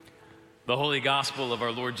The Holy Gospel of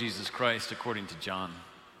our Lord Jesus Christ according to John.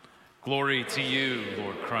 Glory to you,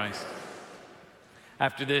 Lord Christ.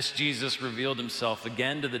 After this, Jesus revealed himself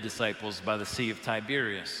again to the disciples by the Sea of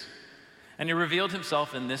Tiberias. And he revealed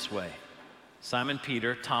himself in this way. Simon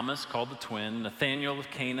Peter, Thomas called the twin, Nathanael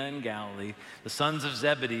of Cana in Galilee, the sons of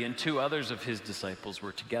Zebedee, and two others of his disciples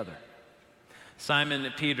were together. Simon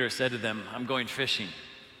Peter said to them, "I'm going fishing."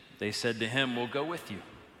 They said to him, "We'll go with you."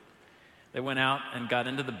 They went out and got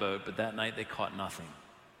into the boat, but that night they caught nothing.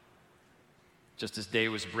 Just as day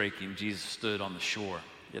was breaking, Jesus stood on the shore.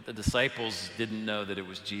 Yet the disciples didn't know that it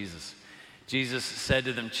was Jesus. Jesus said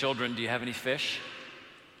to them, "Children, do you have any fish?"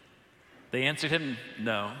 They answered him,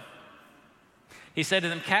 "No." He said to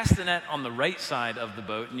them, "Cast the net on the right side of the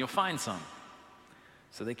boat and you'll find some."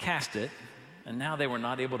 So they cast it, and now they were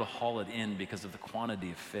not able to haul it in because of the quantity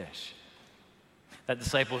of fish. That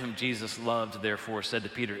disciple whom Jesus loved, therefore, said to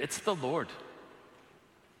Peter, "It's the Lord."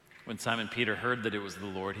 When Simon Peter heard that it was the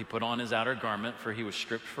Lord, he put on his outer garment, for he was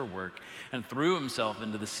stripped for work, and threw himself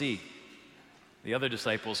into the sea. The other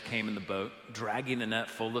disciples came in the boat, dragging a net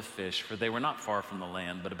full of fish, for they were not far from the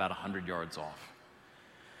land, but about 100 yards off.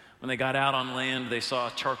 When they got out on land, they saw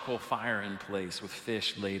a charcoal fire in place with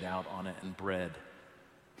fish laid out on it and bread.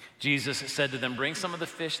 Jesus said to them, "Bring some of the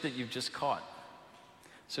fish that you've just caught."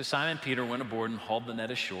 So Simon Peter went aboard and hauled the net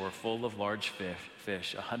ashore full of large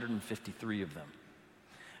fish, 153 of them.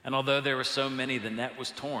 And although there were so many, the net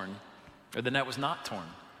was not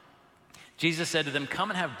torn. Jesus said to them,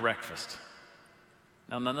 "Come and have breakfast."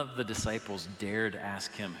 Now none of the disciples dared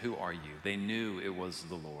ask him, "Who are you?" They knew it was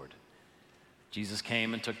the Lord. Jesus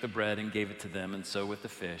came and took the bread and gave it to them, and so with the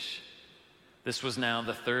fish. This was now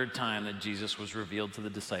the third time that Jesus was revealed to the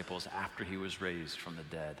disciples after he was raised from the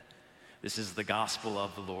dead. This is the gospel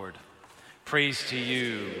of the Lord. Praise to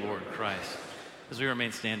you, Lord Christ. As we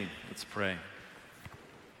remain standing, let's pray.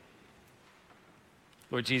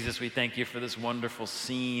 Lord Jesus, we thank you for this wonderful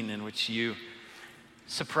scene in which you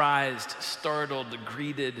surprised, startled,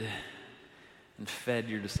 greeted, and fed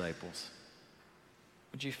your disciples.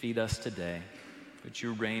 Would you feed us today? Would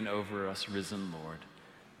you reign over us, risen Lord?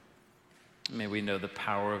 May we know the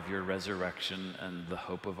power of your resurrection and the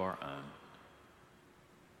hope of our own.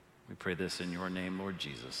 We pray this in your name, Lord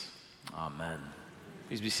Jesus. Amen.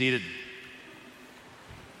 Please be seated.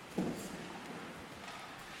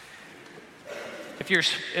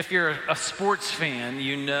 If you're a sports fan,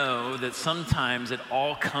 you know that sometimes it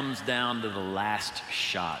all comes down to the last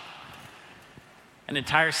shot. An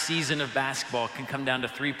entire season of basketball can come down to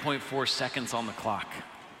 3.4 seconds on the clock.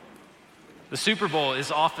 The Super Bowl is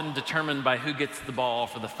often determined by who gets the ball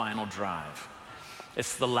for the final drive.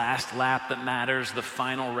 It's the last lap that matters, the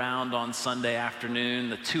final round on Sunday afternoon,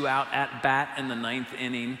 the 2-out at bat in the 9th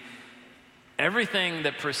inning. Everything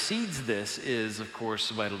that precedes this is, of course,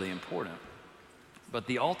 vitally important. But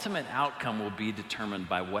the ultimate outcome will be determined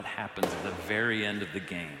by what happens at the very end of the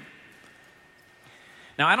game.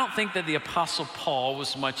 Now, I don't think that the Apostle Paul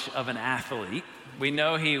was much of an athlete. We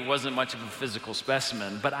know he wasn't much of a physical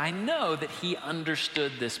specimen, but I know that he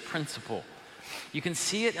understood this principle. You can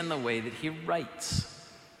see it in the way that he writes.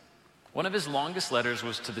 One of his longest letters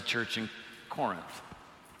was to the church in Corinth.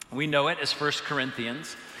 We know it as 1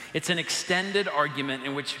 Corinthians. It's an extended argument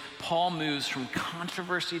in which Paul moves from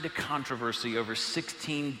controversy to controversy over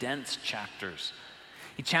 16 dense chapters.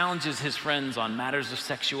 He challenges his friends on matters of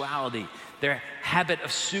sexuality, their habit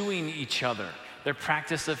of suing each other, their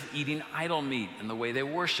practice of eating idol meat, and the way they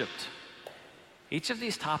worshiped. Each of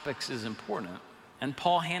these topics is important, and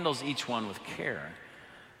Paul handles each one with care.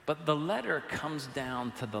 But the letter comes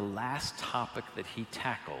down to the last topic that he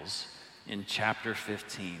tackles in chapter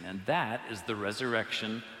 15, and that is the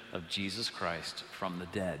resurrection of Jesus Christ from the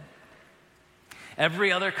dead.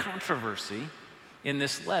 Every other controversy in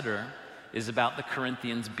this letter is about the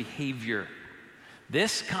Corinthians' behavior.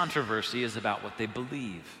 This controversy is about what they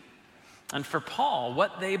believe. And for Paul,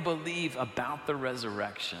 what they believe about the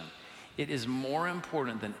resurrection, it is more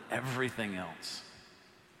important than everything else.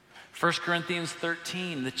 1 Corinthians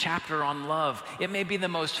 13, the chapter on love, it may be the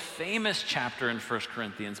most famous chapter in 1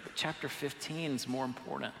 Corinthians, but chapter 15 is more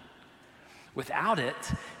important. Without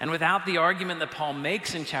it, and without the argument that Paul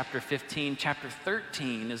makes in chapter 15, chapter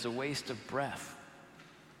 13 is a waste of breath.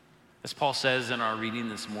 As Paul says in our reading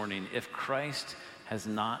this morning, if Christ has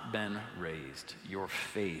not been raised, your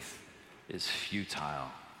faith is futile.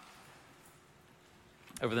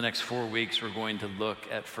 Over the next 4 weeks, we're going to look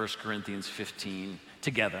at 1 Corinthians 15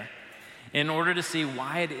 together in order to see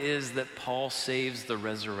why it is that Paul saves the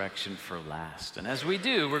resurrection for last. And as we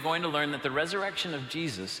do, we're going to learn that the resurrection of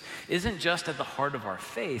Jesus isn't just at the heart of our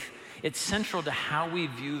faith, It's central to how we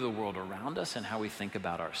view the world around us and how we think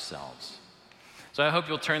about ourselves. So I hope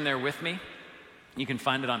you'll turn there with me. You can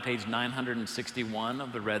find it on page 961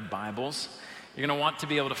 of the Red Bibles. You're going to want to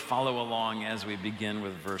be able to follow along as we begin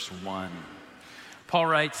with verse 1. Paul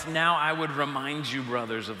writes, "Now I would remind you,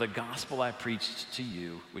 brothers, of the gospel I preached to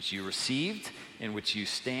you, which you received, in which you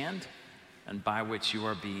stand, and by which you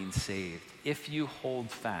are being saved, if you hold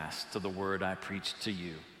fast to the word I preached to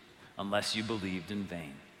you, unless you believed in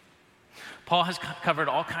vain." Paul has covered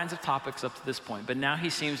all kinds of topics up to this point, but now he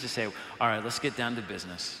seems to say, all right, let's get down to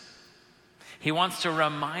business. He wants to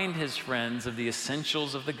remind his friends of the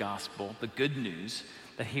essentials of the gospel, the good news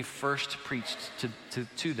that he first preached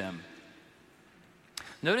to them.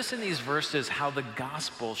 Notice in these verses how the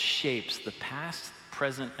gospel shapes the past,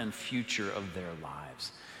 present, and future of their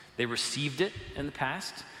lives. They received it in the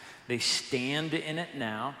past, they stand in it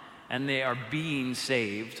now, and they are being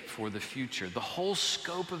saved for the future. The whole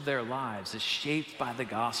scope of their lives is shaped by the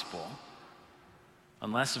gospel,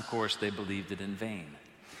 unless, of course, they believed it in vain.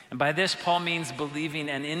 And by this, Paul means believing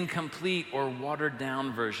an incomplete or watered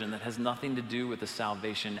down version that has nothing to do with the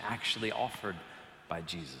salvation actually offered by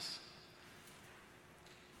Jesus.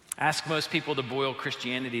 Ask most people to boil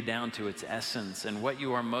Christianity down to its essence, and what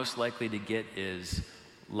you are most likely to get is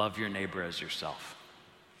love your neighbor as yourself.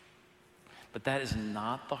 But that is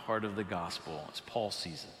not the heart of the gospel as Paul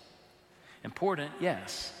sees it. Important,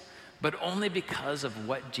 yes, but only because of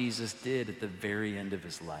what Jesus did at the very end of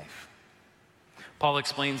his life. Paul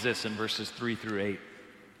explains this in verses 3 through 8.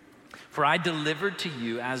 "For I delivered to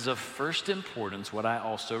you as of first importance what I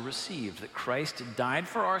also received, that Christ died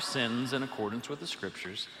for our sins in accordance with the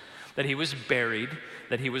Scriptures, that he was buried,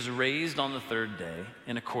 that he was raised on the third day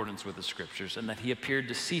in accordance with the Scriptures, and that he appeared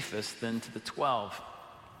to Cephas, then to the 12.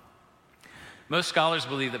 Most scholars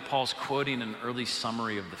believe that Paul's quoting an early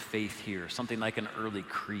summary of the faith here, something like an early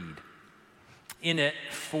creed. In it,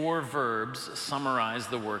 4 verbs summarize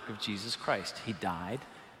the work of Jesus Christ. He died,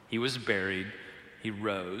 he was buried, he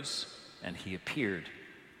rose, and he appeared.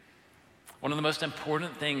 One of the most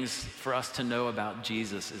important things for us to know about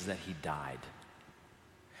Jesus is that he died.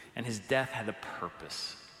 And his death had a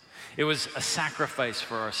purpose. It was a sacrifice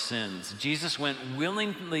for our sins. Jesus went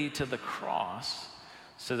willingly to the cross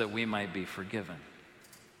so that we might be forgiven.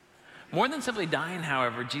 More than simply dying,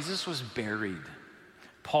 however, Jesus was buried.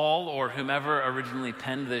 Paul, or whomever originally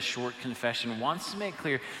penned this short confession, wants to make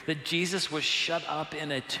clear that Jesus was shut up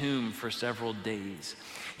in a tomb for several days.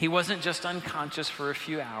 He wasn't just unconscious for a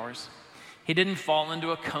few hours. He didn't fall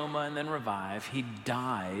into a coma and then revive. He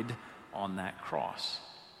died on that cross.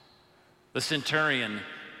 The centurion,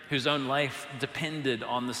 whose own life depended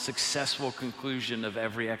on the successful conclusion of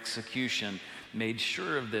every execution, made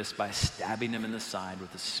sure of this by stabbing him in the side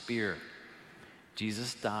with a spear.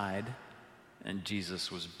 Jesus died, and Jesus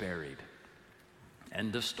was buried.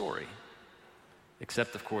 End of story.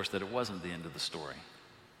 Except, of course, that it wasn't the end of the story.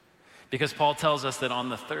 Because Paul tells us that on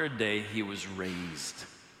the third day, he was raised.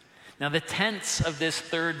 Now, the tense of this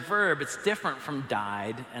third verb, it's different from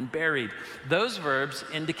died and buried. Those verbs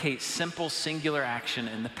indicate simple singular action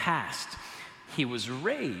in the past. He was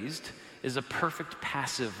raised is a perfect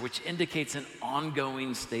passive, which indicates an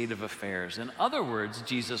ongoing state of affairs. In other words,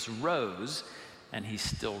 Jesus rose, and he's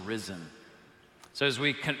still risen. So as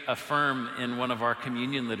we affirm in one of our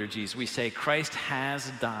communion liturgies, we say, Christ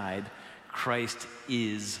has died, Christ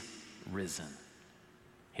is risen.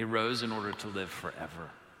 He rose in order to live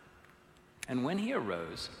forever. And when he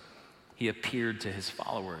arose, he appeared to his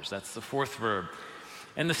followers. That's the fourth verb.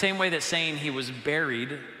 In the same way that saying he was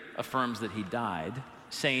buried affirms that he died,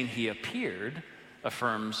 saying he appeared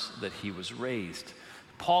affirms that he was raised.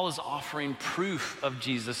 Paul is offering proof of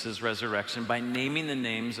Jesus' resurrection by naming the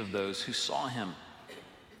names of those who saw him.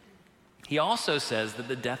 He also says that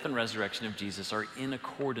the death and resurrection of Jesus are in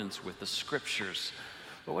accordance with the Scriptures.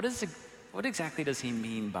 But what exactly does he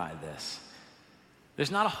mean by this?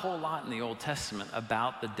 There's not a whole lot in the Old Testament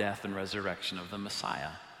about the death and resurrection of the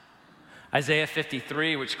Messiah. Isaiah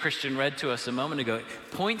 53, which Christian read to us a moment ago,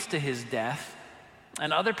 points to his death,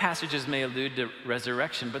 and other passages may allude to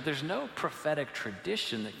resurrection, but there's no prophetic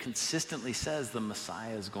tradition that consistently says the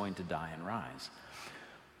Messiah is going to die and rise.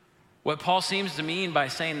 What Paul seems to mean by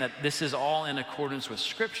saying that this is all in accordance with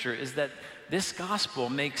Scripture is that this gospel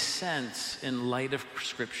makes sense in light of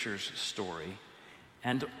Scripture's story,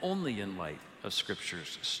 and only in light of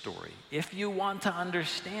Scripture's story. If you want to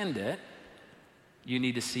understand it, you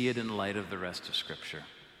need to see it in light of the rest of Scripture.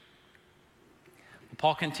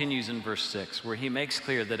 Paul continues in verse 6, where he makes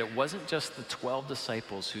clear that it wasn't just the 12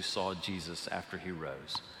 disciples who saw Jesus after he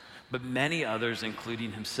rose, but many others,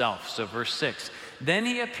 including himself. So verse 6, then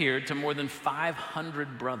he appeared to more than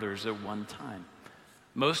 500 brothers at one time,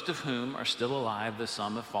 most of whom are still alive, though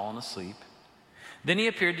some have fallen asleep. Then he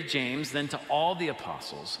appeared to James, then to all the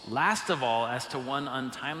apostles. Last of all, as to one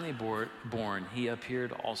untimely born, he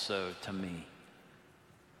appeared also to me.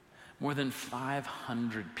 More than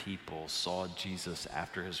 500 people saw Jesus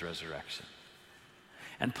after his resurrection.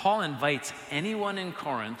 And Paul invites anyone in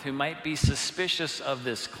Corinth who might be suspicious of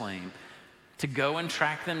this claim to go and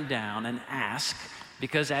track them down and ask,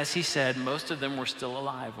 because as he said, most of them were still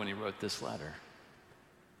alive when he wrote this letter.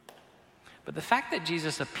 But the fact that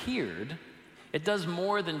Jesus appeared, it does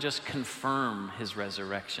more than just confirm his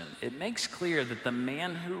resurrection. It makes clear that the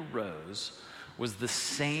man who rose was the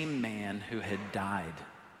same man who had died.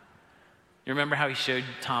 You remember how he showed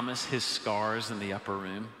Thomas his scars in the upper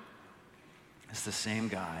room? It's the same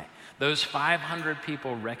guy. Those 500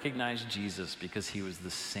 people recognized Jesus because he was the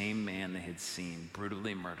same man they had seen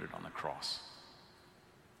brutally murdered on the cross.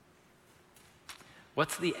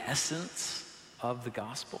 What's the essence of the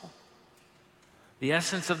gospel? The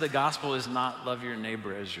essence of the gospel is not love your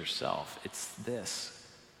neighbor as yourself. It's this: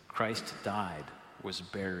 Christ died, was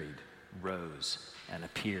buried, rose, and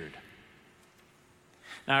appeared.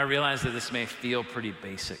 Now, I realize that this may feel pretty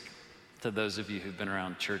basic to those of you who've been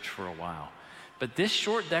around church for a while. But this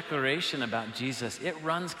short declaration about Jesus, it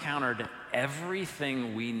runs counter to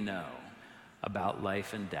everything we know about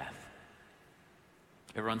life and death.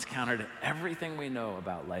 It runs counter to everything we know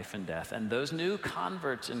about life and death. And those new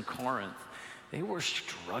converts in Corinth, they were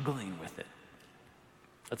struggling with it.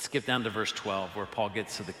 Let's skip down to verse 12, where Paul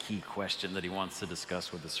gets to the key question that he wants to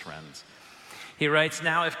discuss with his friends. He writes,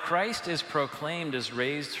 now if Christ is proclaimed as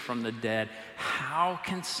raised from the dead, how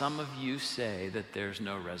can some of you say that there's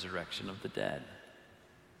no resurrection of the dead?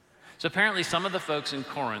 So apparently some of the folks in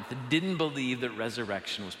Corinth didn't believe that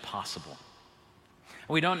resurrection was possible.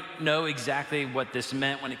 We don't know exactly what this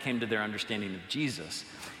meant when it came to their understanding of Jesus.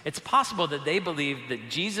 It's possible that they believed that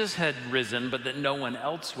Jesus had risen, but that no one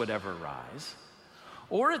else would ever rise.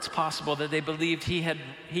 Or it's possible that they believed he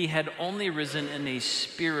had only risen in a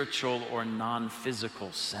spiritual or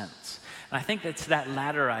non-physical sense. And I think it's that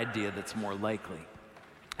latter idea that's more likely.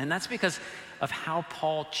 And that's because of how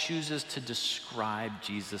Paul chooses to describe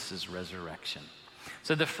Jesus' resurrection.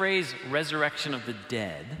 So the phrase resurrection of the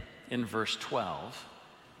dead in verse 12,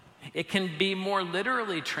 it can be more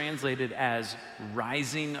literally translated as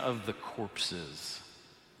rising of the corpses.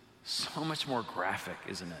 So much more graphic,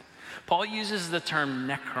 isn't it? Paul uses the term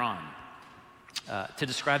nekron to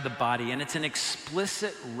describe the body, and it's an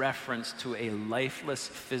explicit reference to a lifeless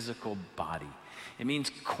physical body. It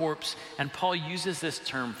means corpse, and Paul uses this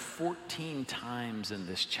term 14 times in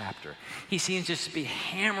this chapter. He seems just to be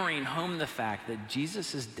hammering home the fact that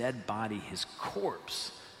Jesus' dead body, his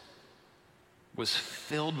corpse, was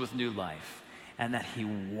filled with new life, and that he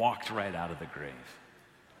walked right out of the grave.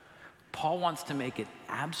 Paul wants to make it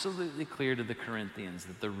absolutely clear to the Corinthians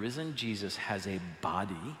that the risen Jesus has a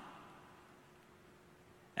body,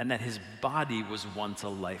 and that his body was once a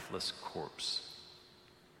lifeless corpse.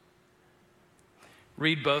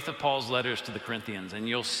 Read both of Paul's letters to the Corinthians, and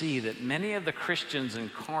you'll see that many of the Christians in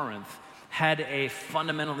Corinth had a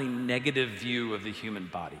fundamentally negative view of the human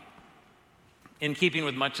body. In keeping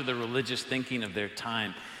with much of the religious thinking of their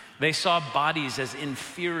time, they saw bodies as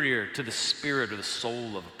inferior to the spirit or the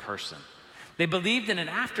soul of a person. They believed in an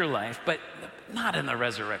afterlife, but not in the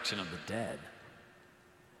resurrection of the dead.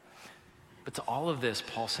 But to all of this,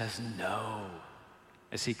 Paul says no,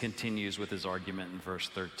 as he continues with his argument in verse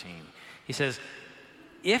 13. He says,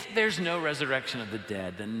 if there's no resurrection of the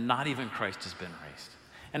dead, then not even Christ has been raised.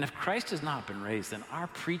 And if Christ has not been raised, then our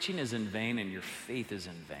preaching is in vain and your faith is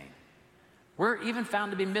in vain. We're even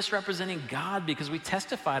found to be misrepresenting God because we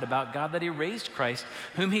testified about God that he raised Christ,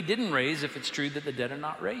 whom he didn't raise, if it's true that the dead are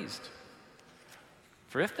not raised.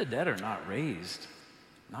 For if the dead are not raised,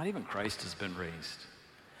 not even Christ has been raised.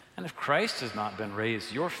 And if Christ has not been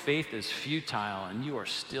raised, your faith is futile and you are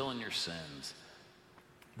still in your sins.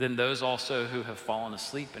 Then those also who have fallen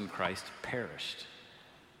asleep in Christ perished.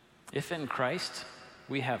 If in Christ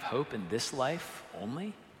we have hope in this life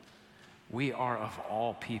only, we are of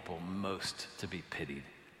all people most to be pitied.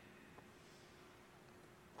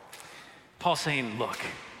 Paul's saying, look,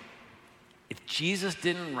 if Jesus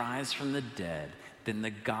didn't rise from the dead, then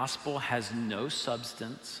the gospel has no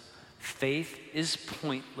substance. Faith is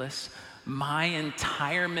pointless. My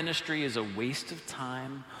entire ministry is a waste of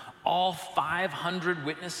time. All 500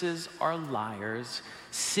 witnesses are liars.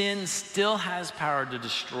 Sin still has power to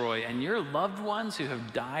destroy, and your loved ones who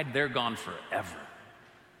have died, they're gone forever.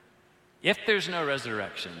 If there's no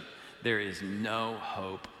resurrection, there is no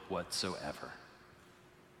hope whatsoever.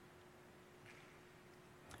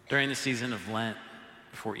 During the season of Lent,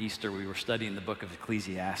 before Easter, we were studying the book of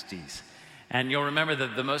Ecclesiastes. And you'll remember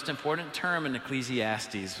that the most important term in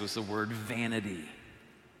Ecclesiastes was the word vanity.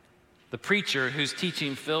 The preacher whose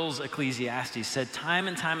teaching fills Ecclesiastes said time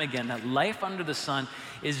and time again that life under the sun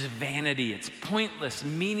is vanity. It's pointless,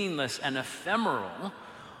 meaningless, and ephemeral.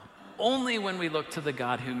 Only when we look to the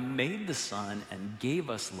God who made the sun and gave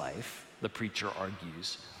us life, the preacher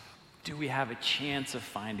argues, do we have a chance of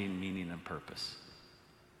finding meaning and purpose.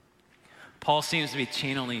 Paul seems to be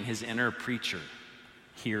channeling his inner preacher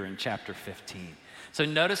here in chapter 15. So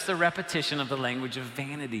notice the repetition of the language of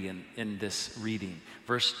vanity in this reading.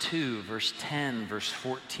 Verse 2, verse 10, verse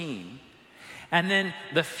 14. And then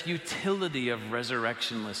the futility of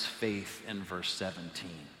resurrectionless faith in verse 17.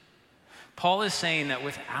 Paul is saying that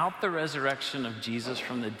without the resurrection of Jesus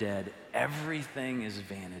from the dead, everything is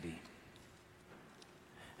vanity.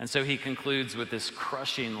 And so he concludes with this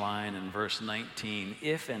crushing line in verse 19,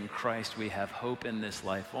 if in Christ we have hope in this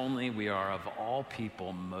life only, we are of all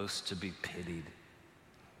people most to be pitied.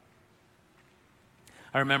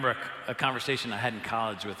 I remember a conversation I had in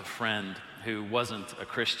college with a friend who wasn't a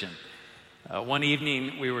Christian. One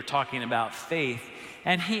evening we were talking about faith,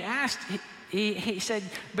 and he asked, he said,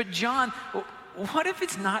 but John, what if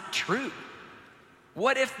it's not true?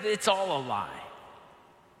 What if it's all a lie?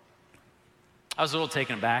 I was a little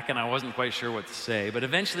taken aback and I wasn't quite sure what to say, but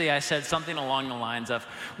eventually I said something along the lines of,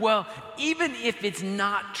 well, even if it's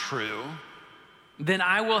not true, then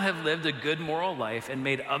I will have lived a good moral life and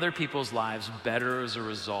made other people's lives better as a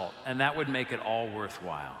result, and that would make it all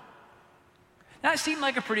worthwhile. Now, it seemed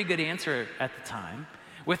like a pretty good answer at the time,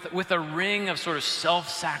 with a ring of sort of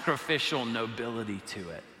self-sacrificial nobility to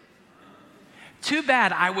it. Too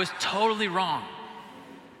bad I was totally wrong.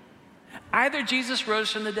 Either Jesus rose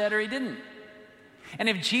from the dead or he didn't. And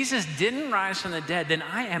if Jesus didn't rise from the dead, then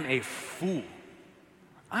I am a fool.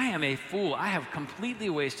 I am a fool. I have completely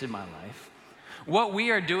wasted my life. What we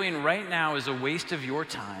are doing right now is a waste of your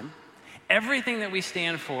time. Everything that we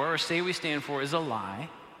stand for or say we stand for is a lie.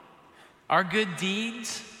 Our good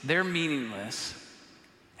deeds, they're meaningless.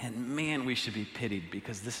 And man, we should be pitied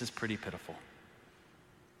because this is pretty pitiful.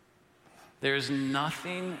 There's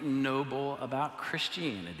nothing noble about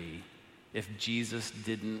Christianity if Jesus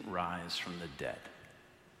didn't rise from the dead.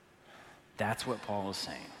 That's what Paul is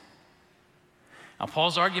saying. Now,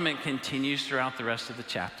 Paul's argument continues throughout the rest of the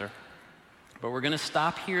chapter, but we're going to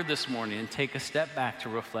stop here this morning and take a step back to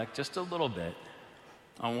reflect just a little bit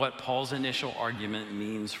on what Paul's initial argument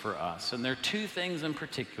means for us. And there are two things in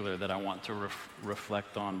particular that I want to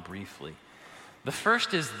reflect on briefly. The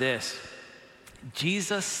first is this: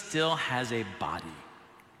 Jesus still has a body.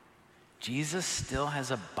 Jesus still has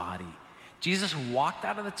a body. Jesus walked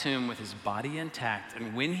out of the tomb with his body intact,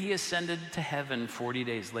 and when he ascended to heaven 40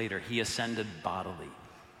 days later, he ascended bodily.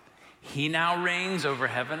 He now reigns over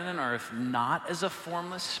heaven and earth, not as a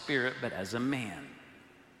formless spirit, but as a man.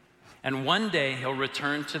 And one day he'll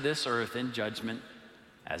return to this earth in judgment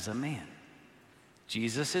as a man.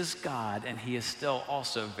 Jesus is God, and he is still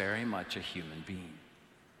also very much a human being.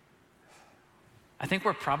 I think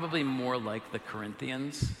we're probably more like the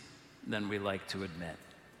Corinthians than we like to admit.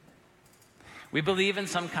 We believe in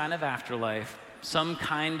some kind of afterlife, some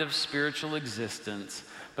kind of spiritual existence,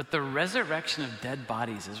 but the resurrection of dead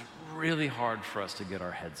bodies is really hard for us to get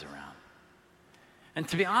our heads around. And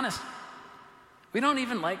to be honest, we don't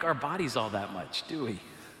even like our bodies all that much, do we?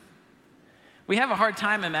 We have a hard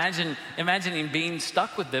time imagining being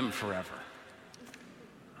stuck with them forever.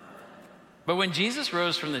 But when Jesus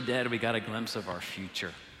rose from the dead, we got a glimpse of our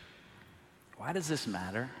future. Why does this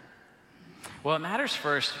matter? Well, it matters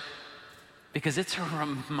first because it's a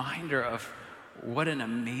reminder of what an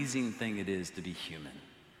amazing thing it is to be human.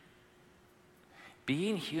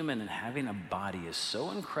 Being human and having a body is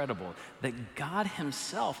so incredible that God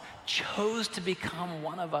himself chose to become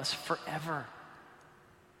one of us forever.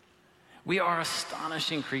 We are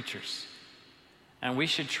astonishing creatures, and we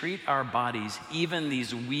should treat our bodies, even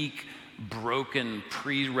these weak, broken,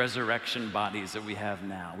 pre-resurrection bodies that we have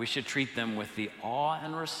now, we should treat them with the awe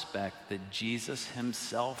and respect that Jesus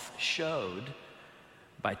himself showed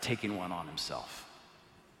by taking one on himself.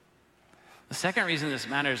 The second reason this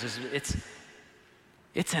matters is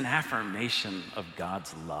it's an affirmation of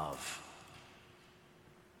God's love.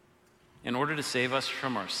 In order to save us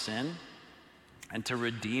from our sin and to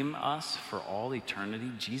redeem us for all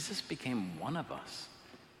eternity, Jesus became one of us.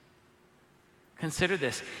 Consider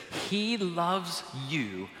this: he loves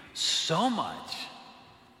you so much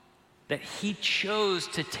that he chose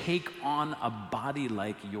to take on a body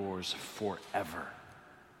like yours forever.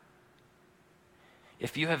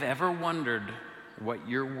 If you have ever wondered what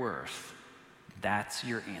you're worth, that's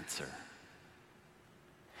your answer.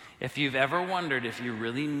 If you've ever wondered if you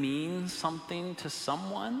really mean something to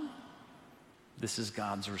someone, this is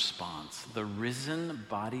God's response. The risen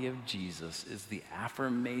body of Jesus is the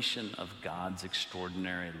affirmation of God's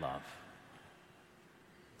extraordinary love.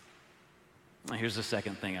 Now, here's the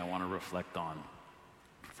second thing I want to reflect on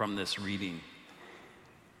from this reading.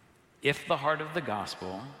 If the heart of the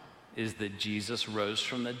gospel is that Jesus rose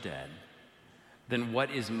from the dead, then what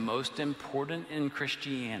is most important in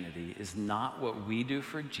Christianity is not what we do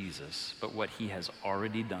for Jesus, but what he has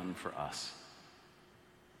already done for us.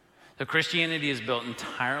 So Christianity is built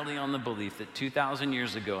entirely on the belief that 2,000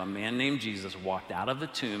 years ago, a man named Jesus walked out of the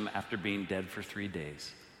tomb after being dead for 3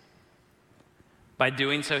 days. By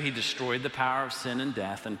doing so, he destroyed the power of sin and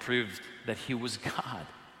death and proved that he was God,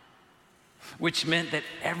 which meant that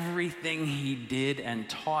everything he did and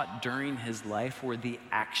taught during his life were the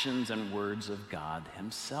actions and words of God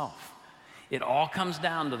himself. It all comes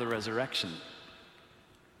down to the resurrection.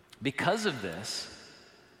 Because of this,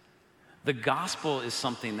 the gospel is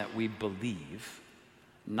something that we believe,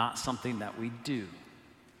 not something that we do.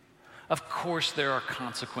 Of course, there are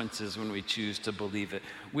consequences when we choose to believe it.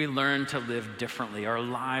 We learn to live differently. Our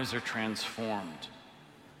lives are transformed.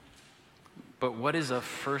 But what is of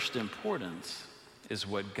first importance is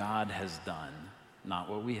what God has done, not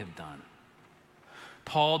what we have done.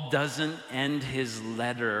 Paul doesn't end his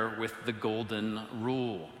letter with the golden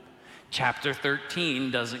rule. Chapter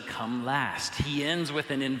 13 doesn't come last. He ends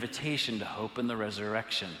with an invitation to hope in the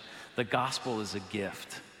resurrection. The gospel is a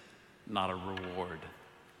gift, not a reward.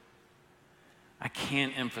 I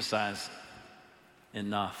can't emphasize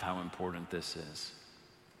enough how important this is.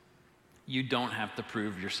 You don't have to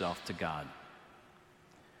prove yourself to God.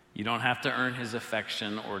 You don't have to earn his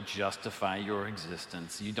affection or justify your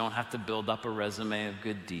existence. You don't have to build up a resume of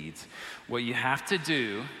good deeds. What you have to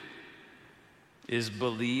do is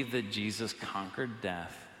believe that Jesus conquered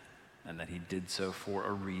death and that he did so for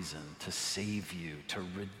a reason, to save you, to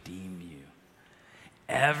redeem you.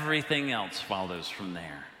 Everything else follows from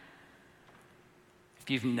there. If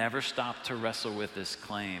you've never stopped to wrestle with this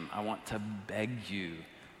claim, I want to beg you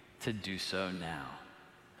to do so now.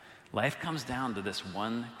 Life comes down to this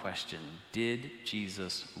one question: did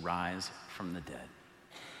Jesus rise from the dead?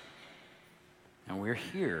 And we're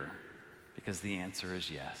here because the answer is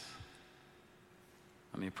yes.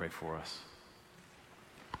 Let me pray for us.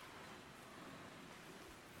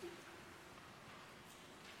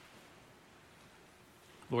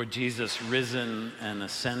 Lord Jesus, risen and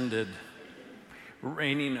ascended,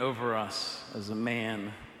 reigning over us as a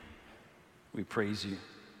man, we praise you.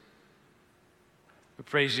 We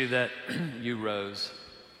praise you that you rose,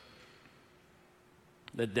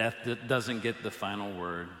 that death doesn't get the final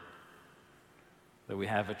word, that we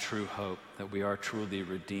have a true hope, that we are truly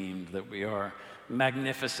redeemed, that we are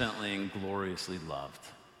magnificently and gloriously loved.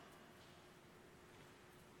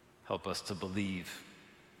 Help us to believe.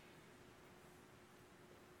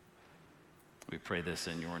 We pray this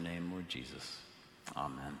in your name, Lord Jesus.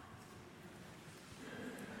 Amen.